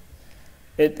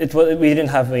 We didn't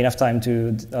have enough time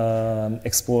to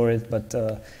explore it, but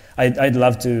I'd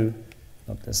love to.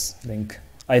 Not this link.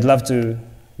 I'd love to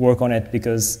work on it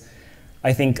because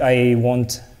I think I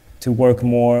want to work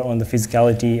more on the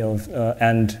physicality of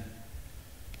and.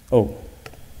 Oh.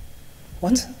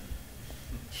 What?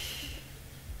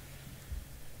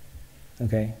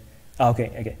 Okay.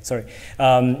 Okay. Sorry.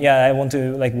 Yeah, I want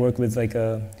to like work with like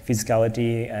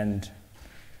physicality and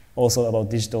also about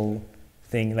digital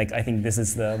thing. Like I think this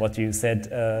is what you said.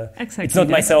 Exactly. It's not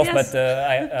myself, yes. but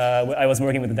I was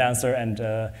working with a dancer, and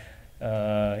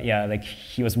yeah, like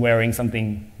he was wearing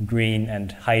something green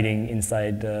and hiding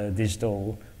inside the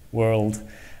digital world.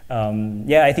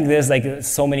 Yeah, I think there's like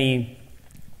so many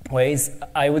ways.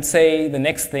 I would say the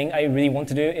next thing I really want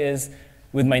to do is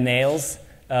with my nails.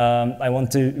 I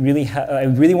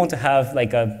really want to have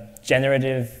like a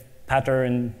generative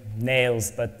pattern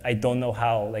nails, but I don't know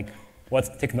how. Like,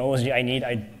 what technology I need,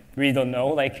 I really don't know.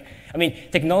 Like, I mean,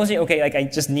 technology. Okay, like I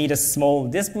just need a small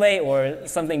display or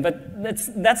something, but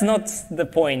that's not the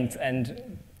point,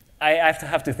 and I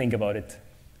have to think about it.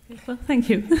 Well, thank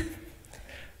you.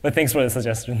 But thanks for the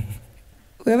suggestion.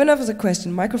 We have another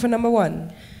question. Microphone number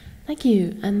 1. Thank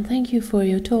you, and thank you for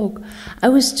your talk. I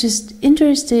was just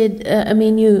interested, I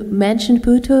mean, you mentioned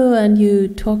Buto and you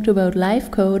talked about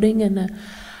live coding, and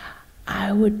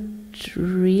I would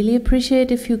really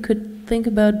appreciate if you could think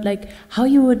about like how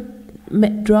you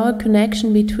would draw a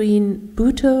connection between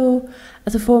Buto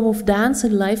as a form of dance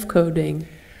and live coding.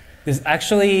 There's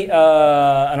actually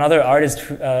another artist,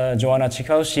 Joanna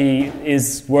Chikau. She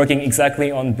is working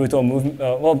exactly on Buto movement.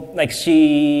 Well, like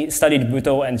she studied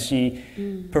Buto and she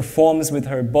performs with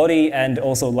her body and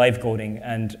also live coding.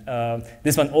 And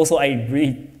this one also, I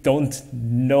really don't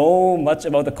know much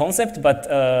about the concept, but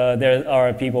there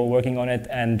are people working on it.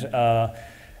 And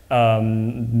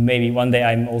maybe one day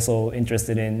I'm also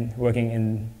interested in working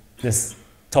in this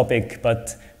topic.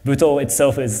 But Buto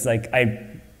itself is like,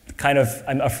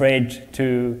 I'm afraid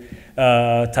to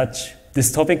touch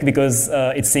this topic because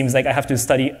it seems like I have to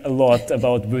study a lot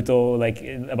about Buto, like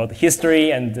about the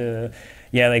history and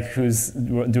yeah, like who's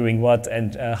doing what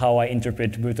and how I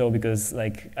interpret Buto, because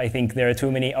like I think there are too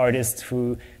many artists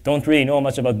who don't really know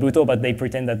much about Buto, but they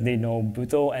pretend that they know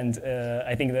Buto, and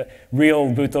I think the real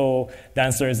Buto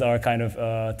dancers are kind of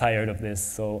tired of this.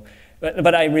 So,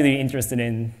 but I'm really interested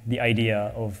in the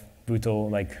idea of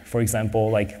Buto, like for example,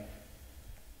 like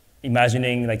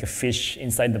imagining like a fish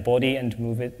inside the body and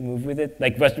move with it,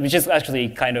 like, which is actually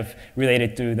kind of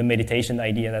related to the meditation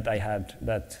idea that I had,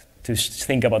 that to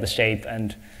think about the shape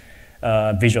and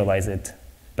visualize it,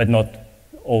 but not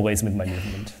always with my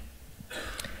movement.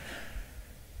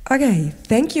 Okay,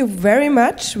 thank you very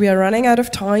much. We are running out of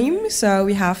time, so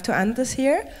we have to end this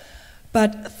here.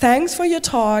 But thanks for your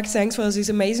talk, thanks for these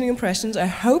amazing impressions. I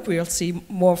hope we'll see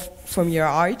more from your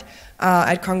art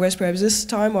at Congress, perhaps this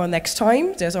time or next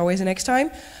time. There's always a next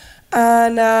time.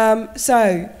 And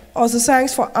so, also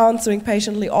thanks for answering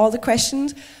patiently all the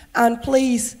questions. And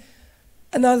please,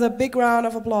 another big round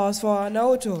of applause for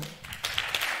Naoto.